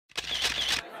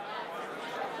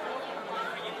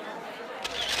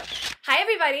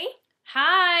everybody!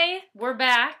 Hi! We're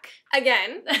back.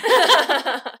 Again.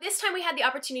 This time we had the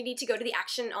opportunity to go to the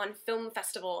Action on Film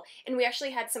Festival, and we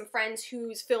actually had some friends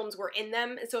whose films were in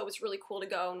them, and so it was really cool to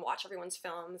go and watch everyone's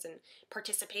films and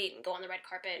participate and go on the red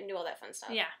carpet and do all that fun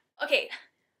stuff. Yeah. Okay,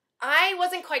 I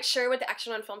wasn't quite sure what the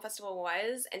Action on Film Festival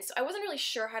was, and so I wasn't really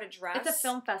sure how to dress. It's a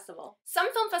film festival.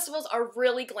 Some film festivals are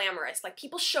really glamorous. Like,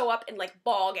 people show up in, like,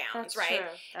 ball gowns, That's right? true.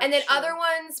 And then That's other true.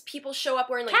 ones, people show up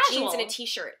wearing, like, jeans and a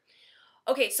t-shirt.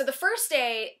 Okay, so the first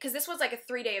day, because this was like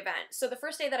a 3-day event, so the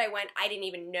first day that I went, I didn't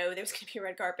even know there was going to be a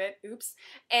red carpet. Oops.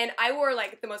 And I wore,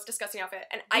 like, the most disgusting outfit.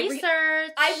 And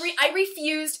I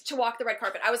refused to walk the red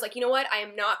carpet. I was like, you know what? I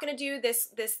am not going to do this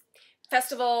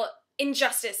festival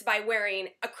injustice by wearing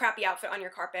a crappy outfit on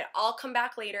your carpet. I'll come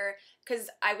back later, because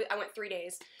I went 3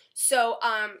 days. So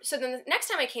then the next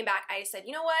time I came back, I said,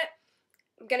 you know what?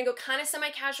 I'm gonna go kind of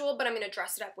semi-casual, but I'm gonna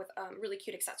dress it up with really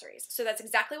cute accessories. So that's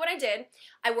exactly what I did.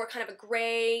 I wore kind of a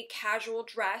gray casual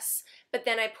dress, but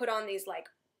then I put on these like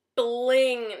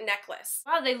bling necklace.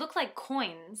 Wow, they look like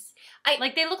coins.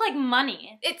 They look like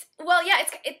money. They're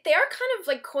kind of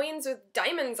like coins with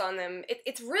diamonds on them.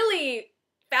 It's really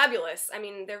fabulous. I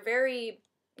mean, they're very,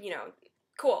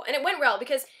 cool. And it went well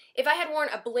because if I had worn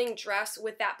a bling dress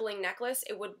with that bling necklace,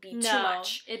 it would be too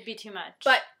much. It'd be too much.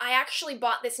 But I actually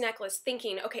bought this necklace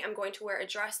thinking, okay, I'm going to wear a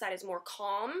dress that is more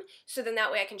calm, so then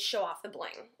that way I can show off the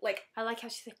bling. Like, I like how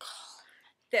she said calm.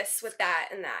 This with that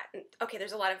and that. Okay,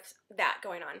 there's a lot of that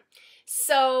going on.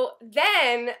 So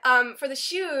then, for the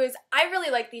shoes, I really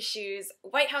like these shoes.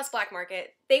 White House Black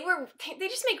Market. They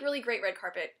just make really great red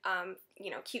carpet,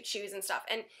 cute shoes and stuff.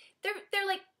 And they're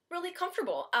like really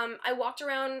comfortable. I walked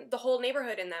around the whole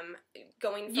neighborhood in them,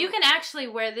 going from... You can actually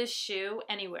wear this shoe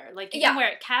anywhere. Like, you can wear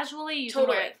it casually, you can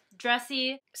wear it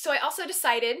dressy. So I also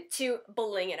decided to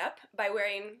bling it up by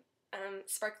wearing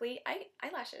sparkly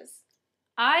eyelashes.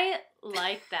 I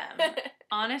like them.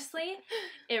 Honestly,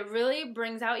 it really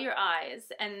brings out your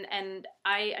eyes, and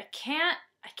I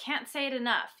can't say it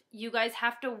enough. You guys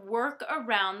have to work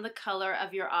around the color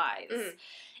of your eyes. Mm.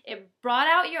 It brought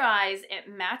out your eyes, it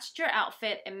matched your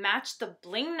outfit, it matched the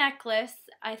bling necklace.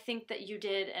 I think that you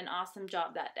did an awesome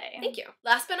job that day. Thank you.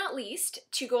 Last but not least,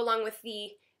 to go along with the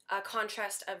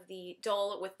contrast of the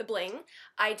dull with the bling,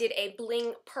 I did a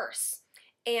bling purse.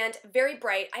 And very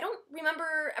bright. I don't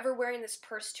remember ever wearing this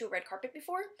purse to a red carpet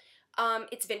before.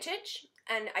 It's vintage,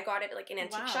 and I got it at like an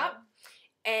antique shop.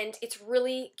 And it's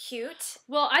really cute.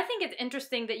 Well, I think it's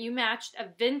interesting that you matched a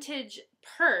vintage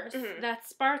purse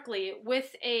that's sparkly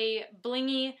with a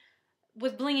blingy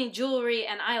jewelry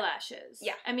and eyelashes.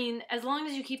 Yeah. I mean, as long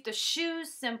as you keep the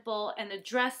shoes simple and the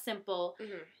dress simple,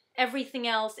 everything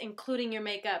else, including your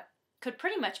makeup, could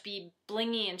pretty much be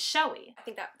blingy and showy. I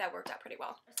think that worked out pretty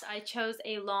well. I chose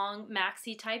a long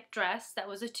maxi type dress that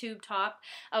was a tube top.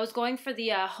 I was going for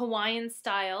the Hawaiian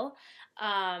style.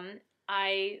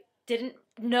 I didn't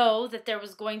know that there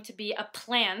was going to be a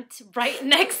plant right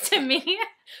next to me.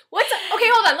 Okay,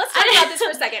 hold on. Let's talk about this for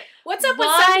a second. What's up with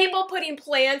some people putting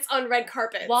plants on red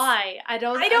carpets? Why? I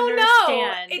don't understand.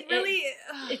 Know. It really...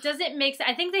 It doesn't make sense.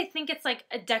 I think they think it's like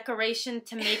a decoration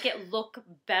to make it look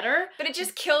better. But it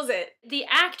just kills it. The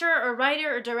actor or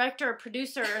writer or director or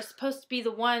producer are supposed to be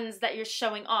the ones that you're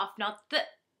showing off, not the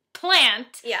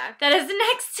plant that is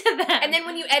next to them. And then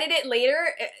when you edit it later,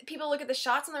 people look at the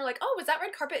shots and they're like, oh, was that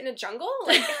red carpet in a jungle?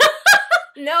 Like,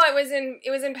 no, it was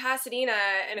in Pasadena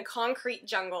in a concrete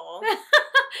jungle.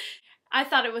 I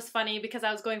thought it was funny because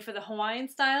I was going for the Hawaiian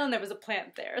style and there was a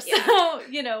plant there. So,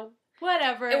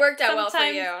 whatever. It worked out well for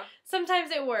you.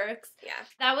 Sometimes it works. Yeah.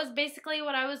 That was basically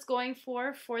what I was going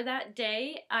for that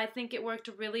day. I think it worked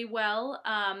really well.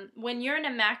 When you're in a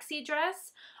maxi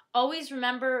dress, always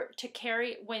remember to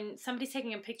carry, when somebody's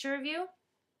taking a picture of you,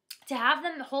 to have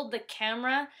them hold the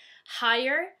camera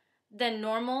higher than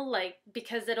normal,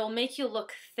 because it'll make you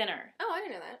look thinner. Oh, I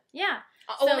didn't know that. Yeah.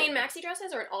 Only in maxi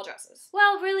dresses or in all dresses?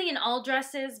 Well, really in all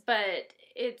dresses, but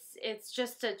it's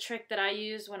just a trick that I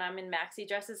use when I'm in maxi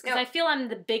dresses, because I feel I'm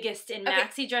the biggest in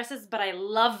maxi dresses, but I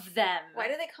love them. Why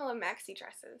do they call them maxi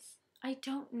dresses? I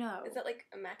don't know. Is that like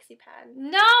a maxi pad?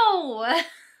 No!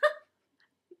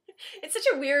 It's such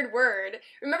a weird word.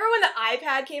 Remember when the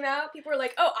iPad came out? People were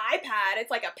like, oh, iPad, it's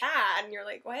like a pad. And you're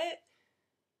like, what?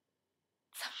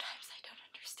 Sometimes I don't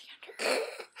understand her.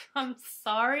 I'm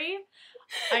sorry.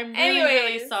 I'm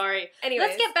really sorry. Anyways.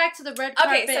 Let's get back to the red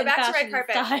carpet. Okay, so back to red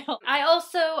carpet. Style. I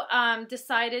also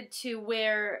decided to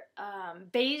wear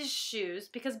beige shoes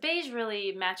because beige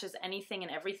really matches anything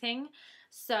and everything.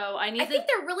 So I think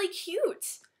they're really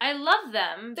cute. I love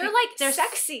them. They're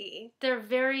sexy. They're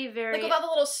very, very... Like with all the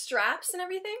little straps and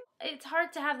everything. It's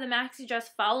hard to have the maxi dress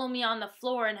follow me on the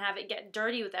floor and have it get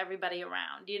dirty with everybody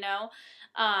around, you know?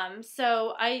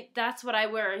 So that's what I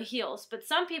wear, heels. But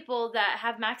some people that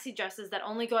have maxi dresses that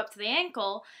only go up to the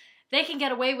ankle, they can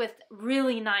get away with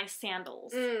really nice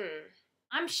sandals.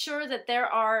 I'm sure that there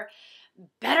are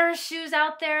better shoes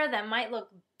out there that might look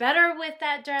better with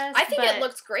that dress. I think it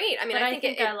looks great. I mean, I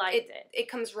think I liked it. It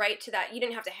comes right to that. You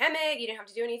didn't have to hem it. You didn't have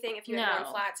to do anything. If you had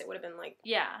worn flats, it would have been like,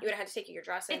 you would have had to take your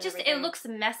dress in. It looks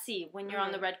messy when you're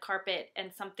on the red carpet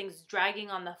and something's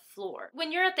dragging on the floor.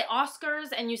 When you're at the Oscars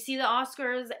and you see the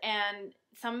Oscars and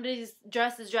somebody's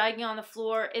dress is dragging on the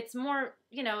floor, it's more,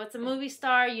 you know, it's a movie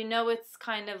star. You know, it's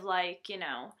kind of like, you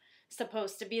know,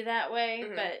 supposed to be that way,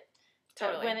 but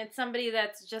totally. When it's somebody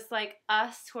that's just like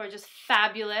us, who are just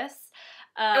fabulous.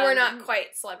 And we're not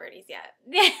quite celebrities yet.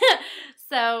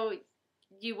 So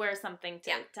you wear something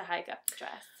to hike up the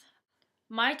dress.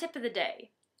 My tip of the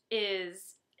day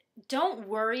is don't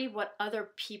worry what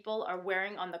other people are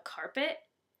wearing on the carpet.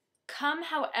 Come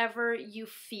however you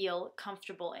feel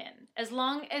comfortable in. As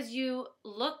long as you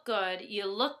look good, you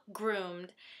look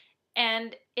groomed,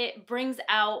 and it brings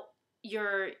out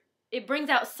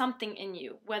something in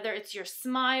you, whether it's your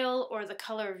smile or the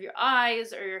color of your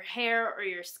eyes or your hair or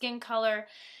your skin color.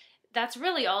 That's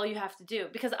really all you have to do.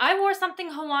 Because I wore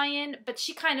something Hawaiian, but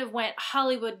she kind of went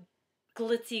Hollywood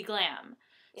glitzy glam.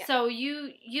 Yeah. So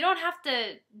you don't have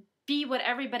to be what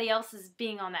everybody else is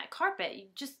being on that carpet. You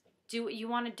just do what you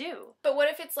want to do. But what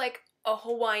if it's like a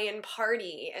Hawaiian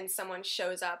party and someone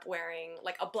shows up wearing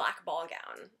like a black ball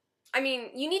gown? I mean,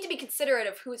 you need to be considerate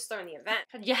of who's throwing the event.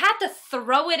 You had to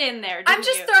throw it in there, I'm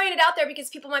just throwing it out there because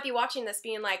people might be watching this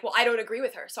being like, well, I don't agree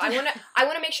with her. So I want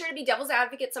to make sure to be devil's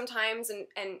advocate sometimes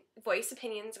and voice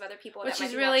opinions of other people. What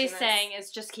she's really saying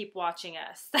is just keep watching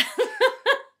us.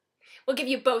 We'll give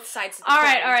you both sides of the coin.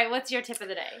 All right. What's your tip of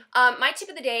the day? My tip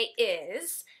of the day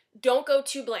is don't go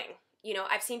too bling. You know,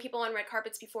 I've seen people on red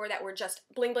carpets before that were just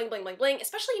bling, bling, bling, bling, bling.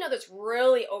 Especially, you know, those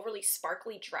really overly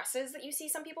sparkly dresses that you see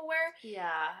some people wear.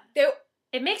 Yeah.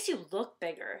 It makes you look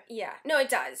bigger. Yeah. No, it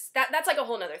does. That's like a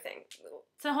whole nother thing.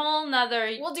 It's a whole nother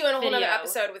We'll do a whole nother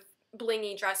episode with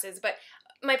blingy dresses. But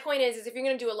my point is if you're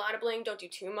going to do a lot of bling, don't do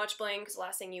too much bling. Because the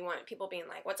last thing you want people being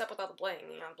like, what's up with all the bling?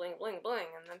 You know, bling, bling, bling.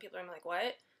 And then people are like,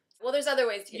 what? Well, there's other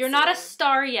ways to get You're not a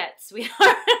star yet,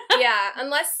 sweetheart. Yeah,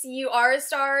 unless you are a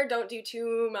star, don't do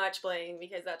too much bling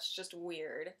because that's just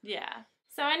weird. Yeah.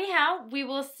 So anyhow, we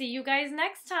will see you guys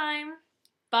next time.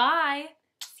 Bye.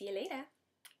 See you later.